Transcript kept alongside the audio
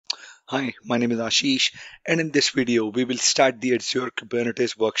Hi, my name is Ashish, and in this video, we will start the Azure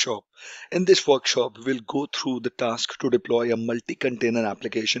Kubernetes workshop. In this workshop, we will go through the task to deploy a multi-container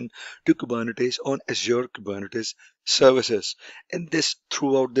application to Kubernetes on Azure Kubernetes services.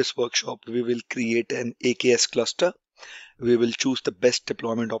 Throughout this workshop, we will create an AKS cluster. We will choose the best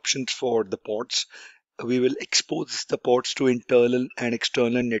deployment options for the pods. We will expose the pods to internal and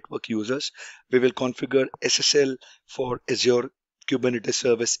external network users. We will configure SSL for Azure Kubernetes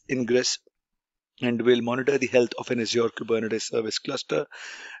service ingress, and we'll monitor the health of an Azure Kubernetes service cluster.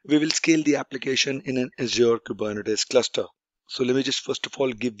 We will scale the application in an Azure Kubernetes cluster. So let me just first of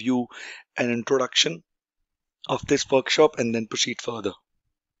all give you an introduction of this workshop and then proceed further.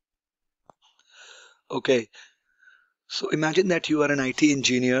 Okay, so imagine that you are an IT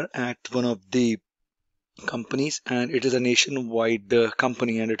engineer at one of the companies, and it is a nationwide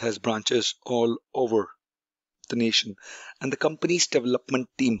company, and it has branches all over the nation. And the company's development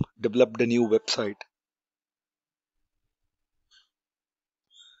team developed a new website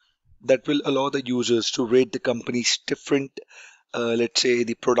that will allow the users to rate the company's different, let's say,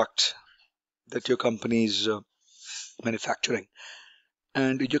 the products that your company is manufacturing.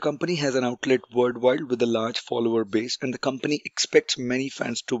 And your company has an outlet worldwide with a large follower base, and the company expects many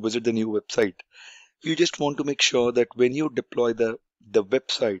fans to visit the new website. You just want to make sure that when you deploy the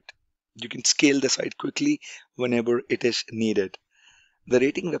website, you can scale the site quickly whenever it is needed. The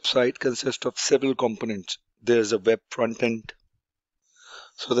rating website consists of several components. There's a web front end.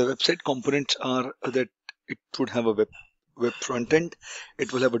 So the website components are that it would have a web front end.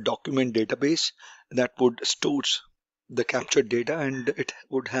 It will have a document database that would stores the captured data, and it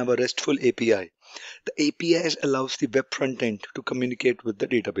would have a RESTful API. The API allows the web front end to communicate with the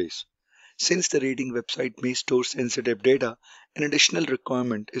database. Since the rating website may store sensitive data, an additional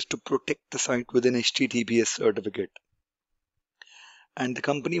requirement is to protect the site with an HTTPS certificate. And the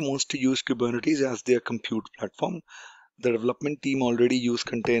company wants to use Kubernetes as their compute platform. The development team already use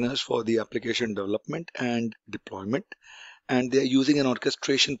containers for the application development and deployment, and they're using an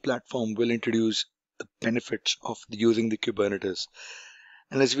orchestration platform will introduce the benefits of using the Kubernetes.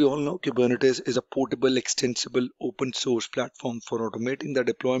 And as we all know, Kubernetes is a portable, extensible, open source platform for automating the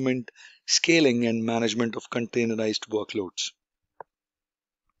deployment, scaling, and management of containerized workloads.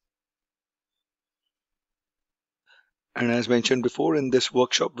 And as mentioned before, in this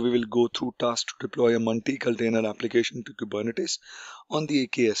workshop, we will go through tasks to deploy a multi-container application to Kubernetes on the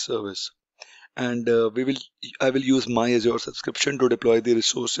AKS service. And I will use my Azure subscription to deploy the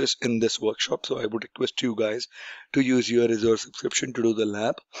resources in this workshop. So I would request you guys to use your Azure subscription to do the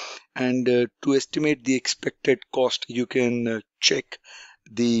lab. And to estimate the expected cost, you can check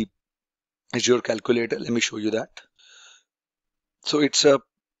the Azure calculator. Let me show you that. So it's a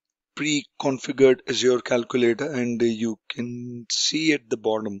pre-configured Azure calculator, and you can see at the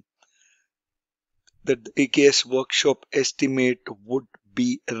bottom that the AKS workshop estimate would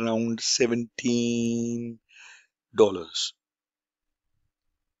be around $17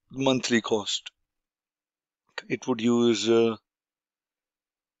 monthly cost. It would use the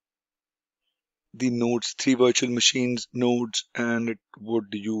nodes, 3 virtual machines nodes, and it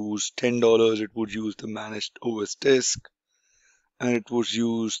would use $10. It would use the managed OS disk, and it would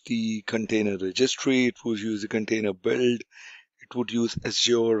use the container registry. It would use the container build. It would use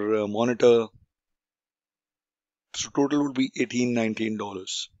Azure Monitor. So total would be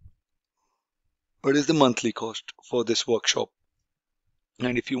 $18-19. What is the monthly cost for this workshop?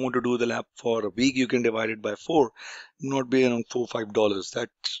 And if you want to do the lab for a week, you can divide it by 4, not be around $4-5.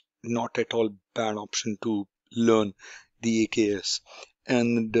 That's not at all bad option to learn the AKS.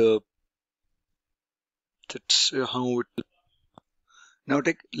 And that's how it. Now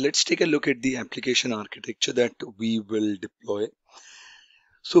let's take a look at the application architecture that we will deploy.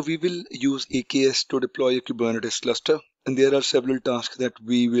 So we will use AKS to deploy a Kubernetes cluster, and there are several tasks that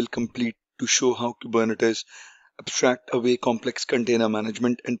we will complete to show how Kubernetes abstract away complex container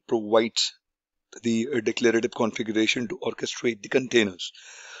management and provides the declarative configuration to orchestrate the containers.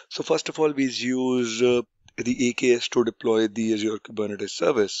 So first of all, we use the AKS to deploy the Azure Kubernetes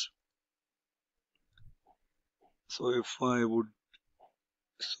service. So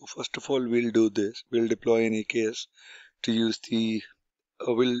first of all, we'll do this. We'll deploy an AKS to use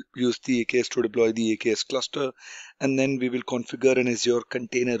we'll use the AKS to deploy the AKS cluster, and then we will configure an Azure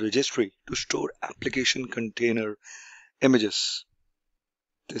container registry to store application container images.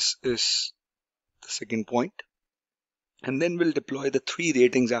 This is the second point. And then we'll deploy the 3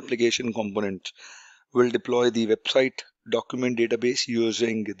 ratings application components. We'll deploy the website document database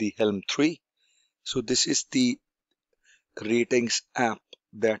using the Helm 3. So this is the ratings app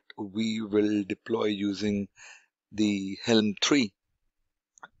that we will deploy using the Helm 3.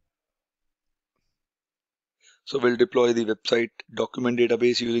 So we'll deploy the website document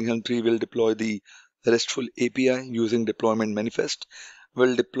database using Helm 3. We'll deploy the RESTful API using deployment manifest.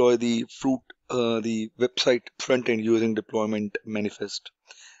 We'll deploy the the website front end using deployment manifest.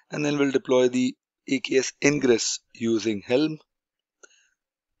 And then we'll deploy the AKS ingress using Helm.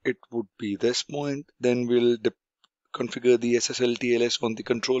 It would be this point. Then we'll configure the SSL TLS on the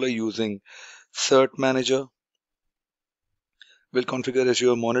controller using cert manager. We'll configure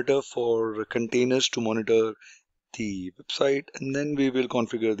Azure Monitor for containers to monitor the website, and then we will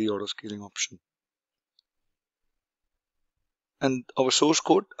configure the auto scaling option. And our source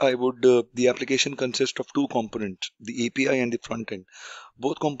code, the application consists of two components, the API and the front end.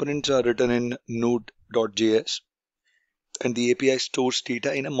 Both components are written in Node.js, and the API stores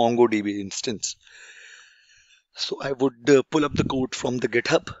data in a MongoDB instance. So I would pull up the code from the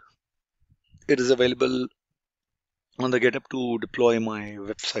GitHub. It is available on the GitHub to deploy my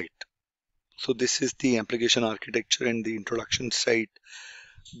website. So this is the application architecture and the introduction site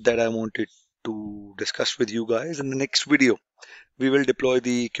that I wanted to discuss with you guys. In the next video, we will deploy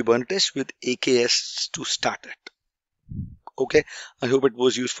the Kubernetes with AKS to start it. Okay, I hope it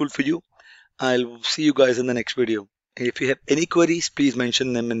was useful for you. I'll see you guys in the next video. If you have any queries, please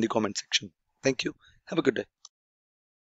mention them in the comment section. Thank you. Have a good day.